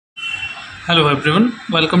Hello everyone,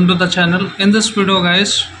 welcome to the channel. In this video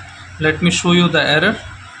guys, let me show you the error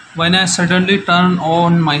when I suddenly turn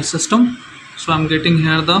on my system. So I'm getting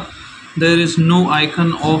here there is no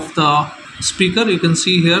icon of the speaker. You can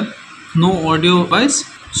see here no audio device.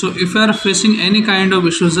 So if you are facing any kind of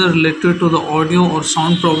issues related to the audio or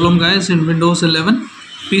sound problem guys in Windows 11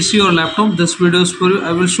 PC or laptop, this video is for you.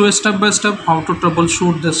 I will show you step by step how to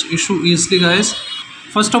troubleshoot this issue easily guys.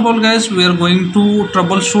 First of all guys, we are going to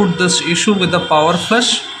troubleshoot this issue with the power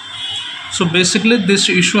flush. So basically this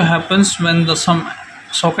issue happens when some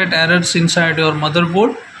socket errors inside your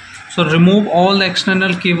motherboard. So remove all the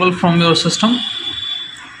external cable from your system,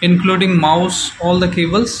 including mouse, all the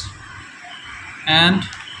cables, and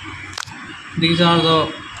these are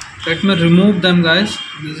the, let me remove them guys.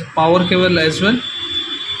 This is power cable as well.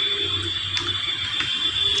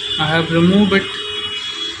 I have removed it,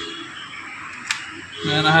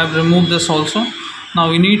 and I have removed this also. Now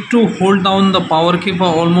you need to hold down the power key for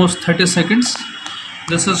almost 30 seconds.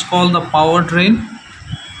 This is called the power drain.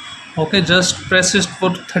 Okay, just press it for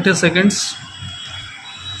 30 seconds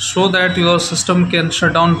so that your system can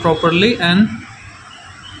shut down properly and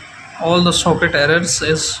all the socket errors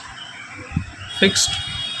is fixed.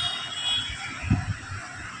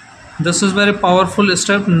 This is very powerful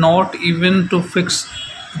step, not even to fix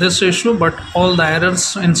this issue but all the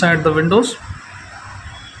errors inside the Windows.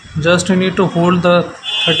 Just you need to hold the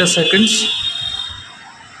 30 seconds.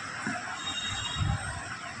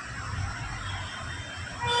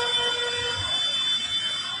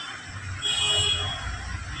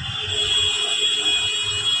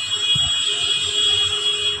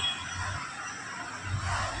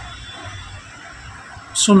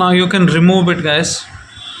 So now you can remove it guys.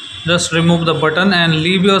 Just remove the button and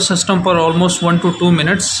leave your system for almost 1 to 2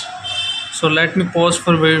 minutes. So let me pause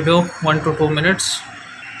for video 1 to 2 minutes.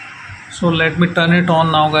 So let me turn it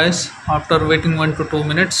on now guys after waiting 1 to 2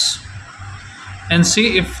 minutes and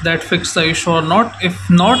see if that fixed the issue or not. If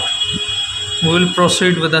not, we will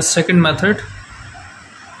proceed with the second method.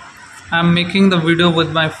 I am making the video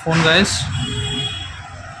with my phone guys.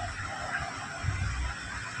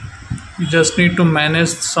 You just need to manage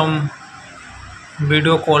some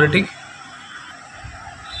video quality.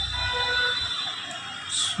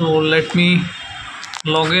 So let me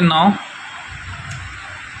log in now.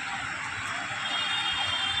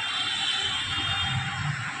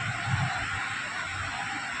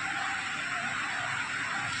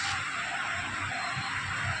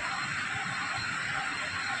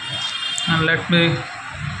 And let me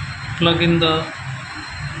plug in the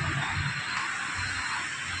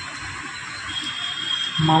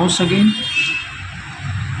mouse again.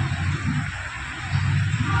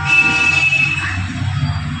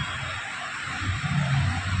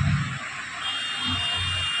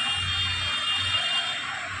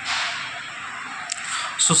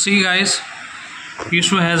 So see guys,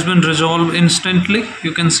 issue has been resolved instantly.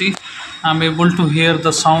 You can see I'm able to hear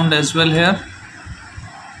the sound as well here.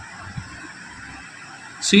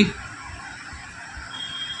 See,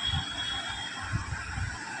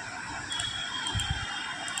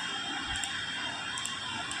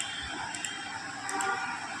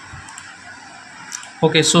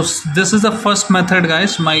 okay, so this is the first method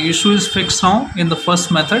guys. My issue is fixed now in the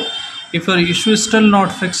first method. If your issue is still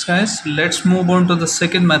not fixed guys, let's move on to the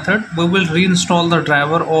second method. We will reinstall the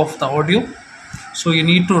driver of the audio. So you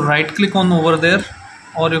need to right click on over there,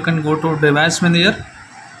 or you can go to device manager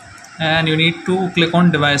and you need to click on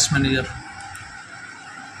device manager.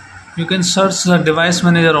 You can search the device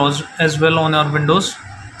manager as well on your Windows.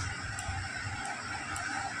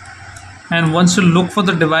 And once you look for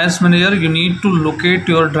the device manager, you need to locate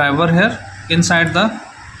your driver here inside the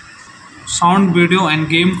sound, video and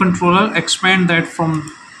game controller. Expand that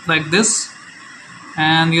from like this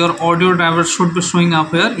and your audio driver should be showing up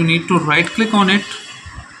here. You need to right click on it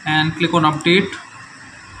and click on update.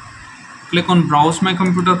 Click on browse my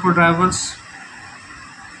computer for drivers.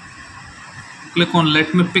 Click on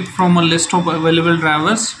let me pick from a list of available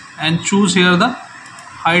drivers and choose here the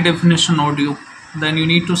high definition audio. Then you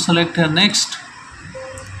need to select here next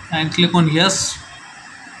and click on yes.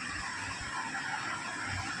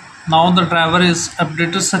 Now the driver is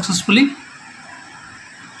updated successfully.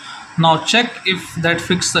 Now check if that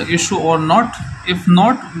fixed the issue or not. If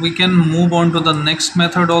not, we can move on to the next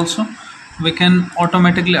method also. We can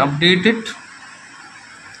automatically update it.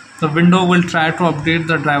 The window will try to update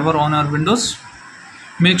the driver on our Windows.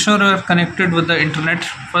 Make sure you are connected with the internet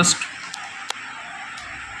first.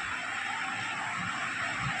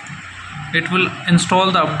 It will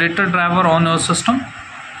install the updated driver on your system.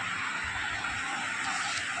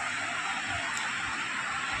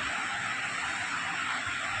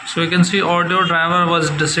 So you can see audio driver was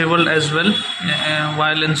disabled as well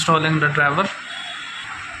while installing the driver.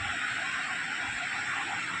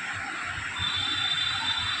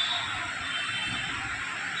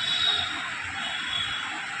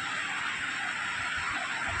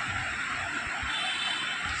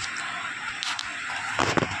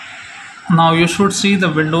 Now you should see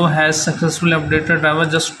the window has successfully updated driver.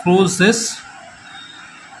 Just close this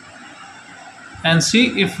and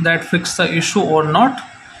see if that fixed the issue or not.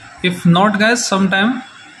 If not guys, sometime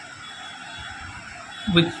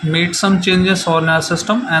we made some changes on our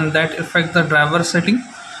system and that affect the driver setting.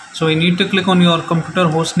 So you need to click on your computer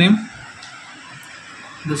host name,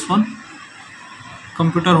 this one,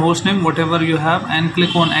 computer host name, whatever you have, and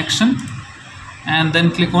click on action and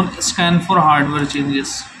then click on scan for hardware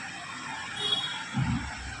changes.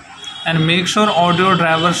 And make sure audio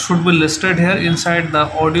driver should be listed here inside the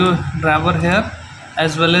audio driver here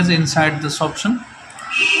as well as inside this option.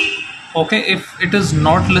 Okay, if it is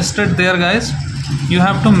not listed there guys, you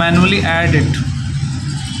have to manually add it.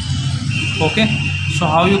 Okay, so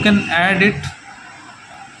how you can add it?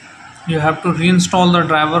 You have to reinstall the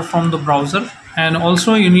driver from the browser, and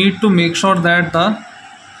also you need to make sure that the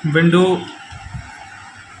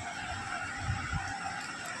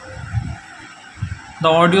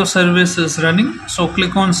audio service is running. So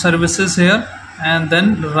click on services here and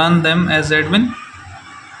then run them as admin.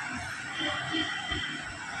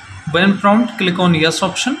 When prompt, click on yes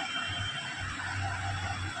option,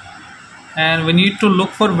 and we need to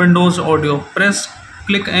look for Windows audio.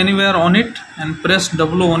 Click anywhere on it and press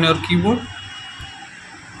W on your keyboard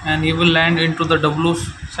and you will land into the W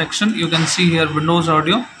section. You can see here Windows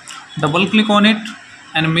audio. Double click on it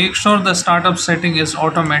and make sure the startup setting is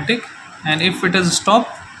automatic, and if it is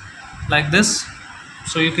stopped like this,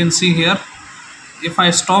 so you can see here if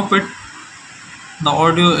I stop it, the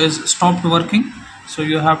audio is stopped working. So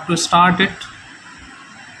you have to start it,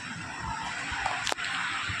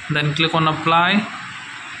 then click on apply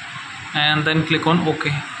and then click on OK.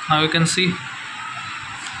 Now you can see,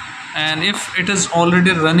 and if it is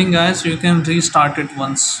already running guys, you can restart it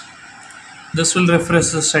once. This will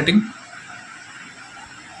refresh the setting.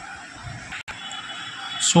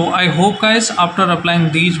 So I hope guys, after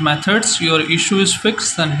applying these methods your issue is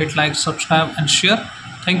fixed. Then hit like, subscribe and share.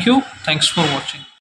 Thank you. Thanks for watching.